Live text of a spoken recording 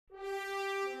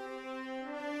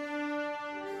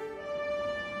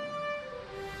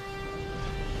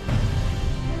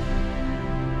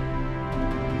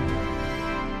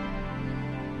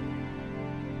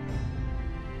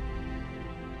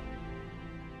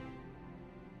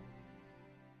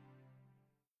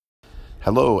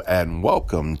Hello and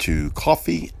welcome to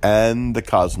Coffee and the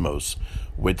Cosmos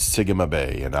with Sigma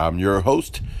Bay. And I'm your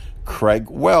host, Craig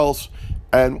Wells.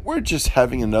 And we're just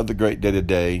having another great day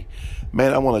today.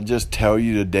 Man, I want to just tell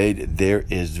you today that there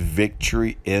is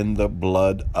victory in the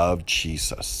blood of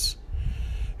Jesus.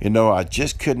 You know, I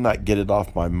just could not get it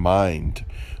off my mind.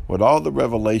 With all the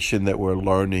revelation that we're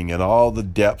learning and all the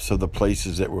depths of the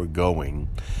places that we're going,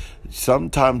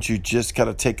 sometimes you just got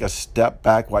to take a step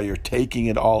back while you're taking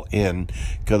it all in,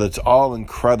 because it's all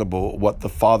incredible what the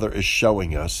Father is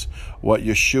showing us, what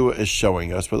Yeshua is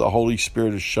showing us, what the Holy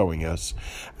Spirit is showing us,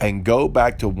 and go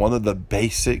back to one of the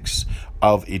basics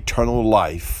of eternal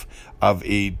life, of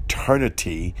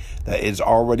eternity that is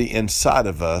already inside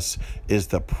of us, is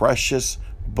the precious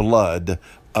blood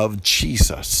of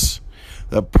Jesus,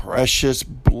 the precious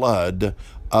blood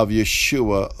of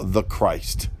Yeshua the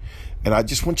Christ. And I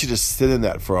just want you to sit in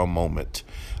that for a moment.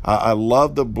 I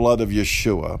love the blood of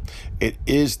Yeshua. It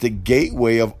is the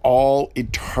gateway of all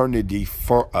eternity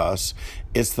for us.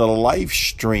 It's the life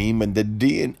stream and the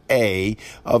DNA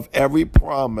of every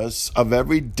promise, of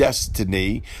every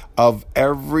destiny, of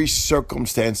every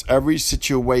circumstance, every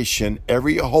situation,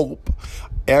 every hope.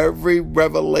 Every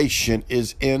revelation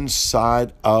is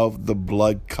inside of the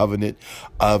blood covenant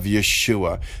of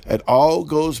Yeshua. It all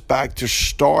goes back to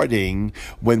starting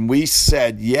when we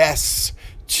said yes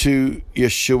to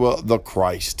Yeshua the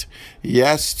Christ,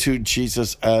 yes to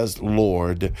Jesus as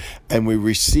Lord, and we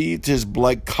received his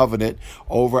blood covenant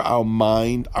over our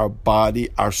mind, our body,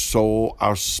 our soul,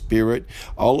 our spirit,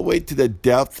 all the way to the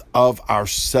depth of our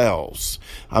cells.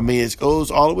 I mean, it goes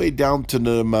all the way down to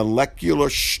the molecular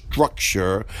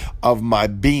structure of my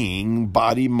being,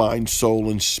 body, mind, soul,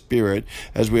 and spirit,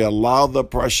 as we allow the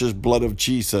precious blood of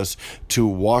Jesus to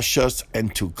wash us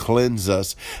and to cleanse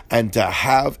us and to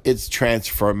have its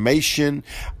transformation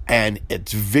and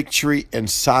its victory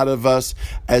inside of us,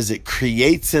 as it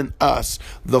creates in us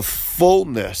the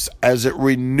fullness, as it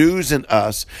renews in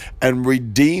us and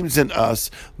redeems in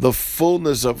us the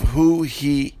fullness of who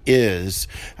he is,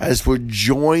 as we're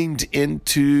joined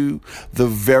into the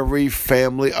very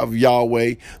family of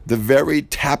Yahweh, the very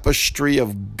tapestry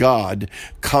of God,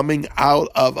 coming out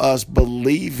of us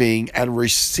believing and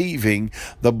receiving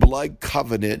the blood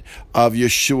covenant of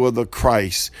Yeshua the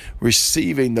Christ,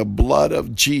 receiving the blood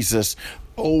of Jesus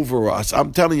over us.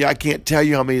 I'm telling you, I can't tell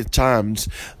you how many times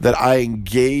that I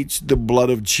engaged the blood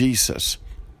of Jesus.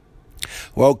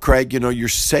 Well, Craig, you're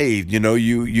saved.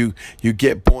 You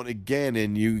get born again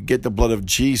and you get the blood of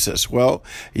Jesus. Well,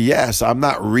 yes, I'm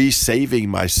not re-saving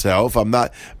myself. I'm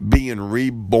not being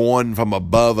reborn from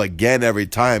above again every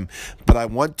time. But I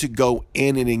want to go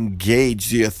in and engage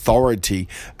the authority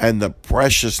and the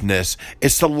preciousness.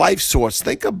 It's the life source.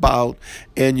 Think about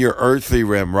in your earthly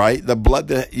realm, right? The blood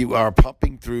that you are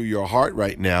pumping through your heart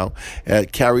right now,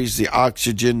 it carries the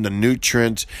oxygen, the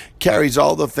nutrients, carries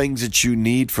all the things that you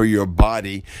need for your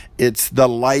body. It's the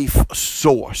life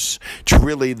source. It's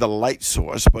really the light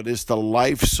source, but it's the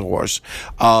life source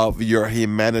of your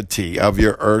humanity, of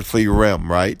your earthly realm,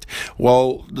 right?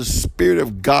 Well, the Spirit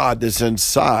of God that's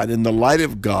inside and the light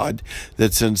of God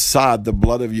that's inside the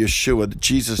blood of Yeshua,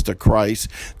 Jesus the Christ,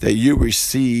 that you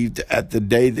received at the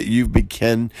day that you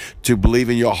began to believe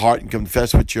in your heart and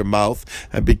confess with your mouth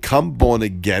and become born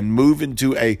again, move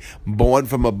into a born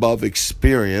from above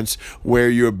experience where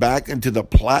you're back into the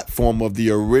platform of the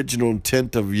original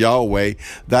intent of Yahweh.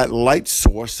 That light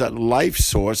source, that life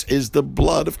source is the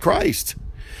blood of Christ.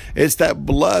 It's that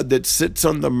blood that sits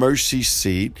on the mercy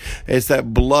seat. It's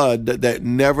that blood that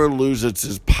never loses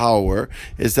its power.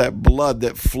 It's that blood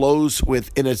that flows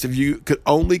within us. If you could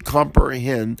only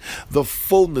comprehend the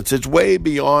fullness, it's way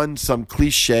beyond some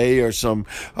cliche or some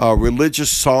religious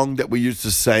song that we used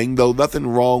to sing, though nothing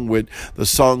wrong with the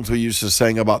songs we used to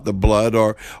sing about the blood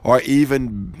or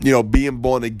even, being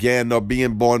born again or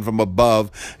being born from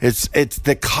above. It's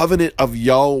the covenant of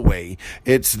Yahweh.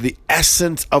 It's the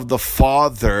essence of the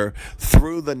Father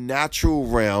through the natural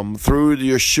realm, through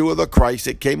Yeshua the Christ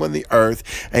that came on the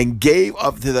earth and gave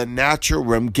up to the natural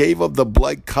realm, gave up the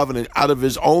blood covenant out of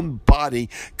his own body,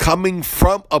 coming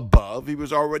from above. He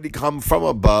was already come from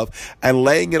above and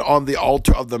laying it on the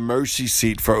altar of the mercy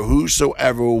seat for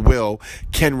whosoever will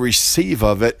can receive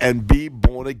of it and be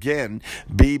born again,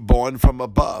 be born from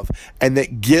above. And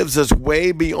that gives us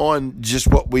way beyond just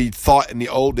what we thought in the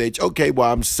old age. Okay,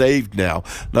 well, I'm saved now.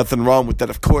 Nothing wrong with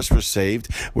that. Of course we're saved.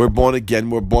 We're born again.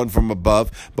 We're born from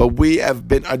above. But we have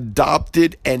been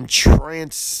adopted and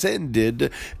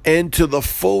transcended into the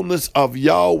fullness of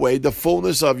Yahweh, the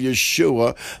fullness of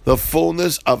Yeshua, the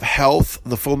fullness of health,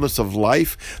 the fullness of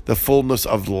life, the fullness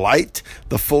of light,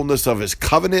 the fullness of his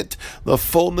covenant, the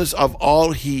fullness of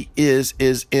all he is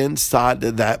inside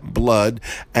of that blood.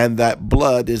 And that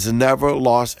blood has never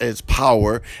lost its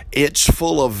power. It's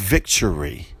full of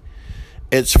victory.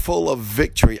 It's full of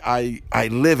victory. I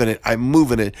live in it. I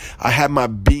move in it. I have my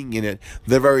being in it.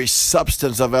 The very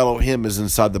substance of Elohim is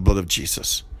inside the blood of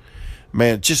Jesus.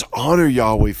 Man, just honor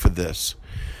Yahweh for this.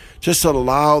 Just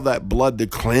allow that blood to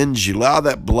cleanse you. Allow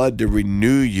that blood to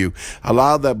renew you.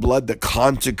 Allow that blood to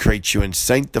consecrate you and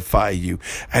sanctify you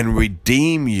and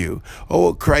redeem you.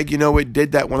 Oh, Craig, it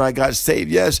did that when I got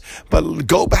saved. Yes, but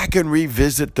go back and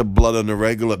revisit the blood on a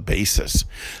regular basis.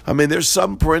 I mean, there's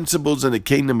some principles in the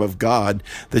kingdom of God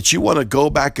that you want to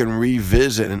go back and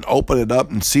revisit and open it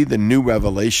up and see the new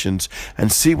revelations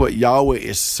and see what Yahweh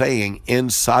is saying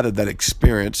inside of that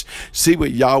experience. See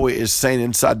what Yahweh is saying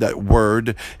inside that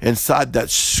word, inside that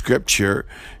scripture.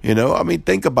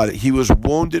 Think about it. He was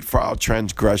wounded for our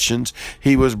transgressions.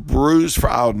 He was bruised for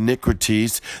our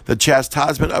iniquities. The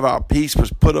chastisement of our peace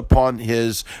was put upon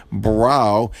his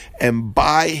brow, and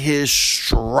by his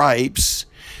stripes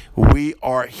we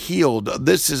are healed.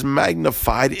 This is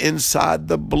magnified inside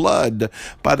the blood.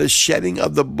 By the shedding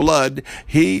of the blood,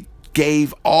 he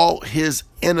gave all his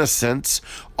innocence,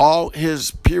 all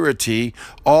his purity,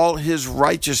 all his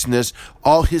righteousness,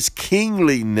 all his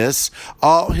kingliness,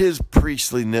 all his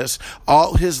priestliness,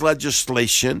 all his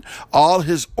legislation, all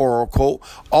his oracle,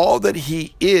 all that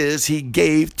he is, he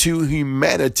gave to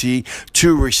humanity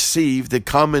to receive, to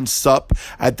come and sup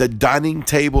at the dining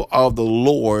table of the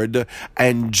Lord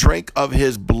and drink of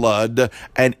his blood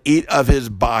and eat of his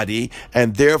body.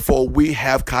 And therefore we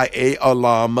have Ka'e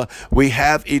Olam, we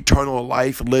have eternal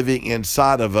life living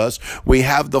inside of us. We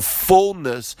have the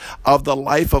fullness of the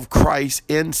life of Christ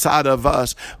inside of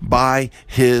us by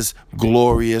his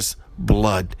glorious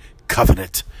blood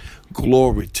covenant.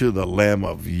 Glory to the Lamb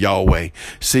of Yahweh.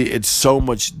 See, it's so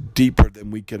much deeper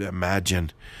than we could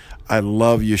imagine. I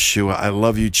love Yeshua. I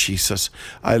love you, Jesus.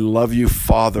 I love you,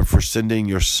 Father, for sending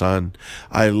your Son.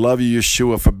 I love you,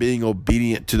 Yeshua, for being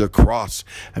obedient to the cross.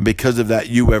 And because of that,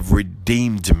 you have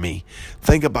redeemed me.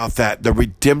 Think about that, the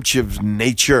redemptive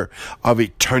nature of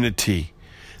eternity.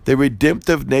 The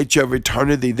redemptive nature of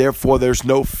eternity, therefore there's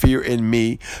no fear in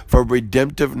me. For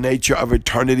redemptive nature of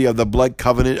eternity of the blood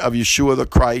covenant of Yeshua the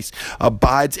Christ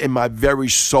abides in my very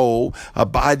soul,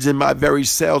 abides in my very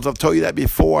cells. I've told you that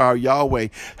before, how Yahweh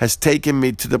has taken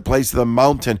me to the place of the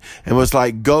mountain and was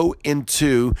like, go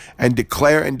into and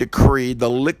declare and decree the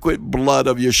liquid blood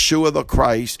of Yeshua the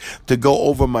Christ to go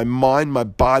over my mind, my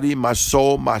body, my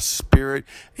soul, my spirit,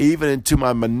 even into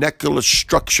my molecular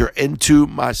structure, into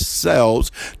my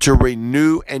cells, to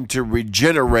renew and to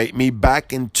regenerate me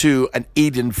back into an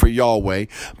Eden for Yahweh,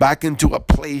 back into a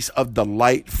place of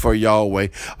delight for Yahweh,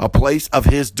 a place of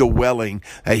his dwelling,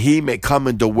 that he may come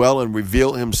and dwell and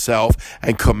reveal himself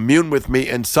and commune with me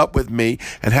and sup with me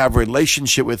and have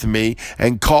relationship with me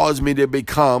and cause me to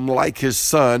become like his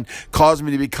Son, cause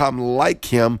me to become like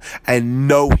him and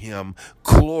know him.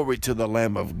 Glory to the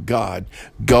Lamb of God.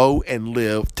 Go and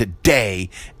live today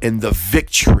in the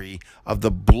victory of the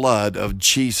blood of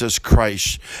Jesus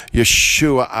Christ.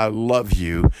 Yeshua, I love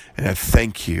you and I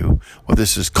thank you. Well,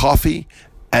 this is Coffee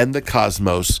and the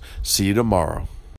Cosmos. See you tomorrow.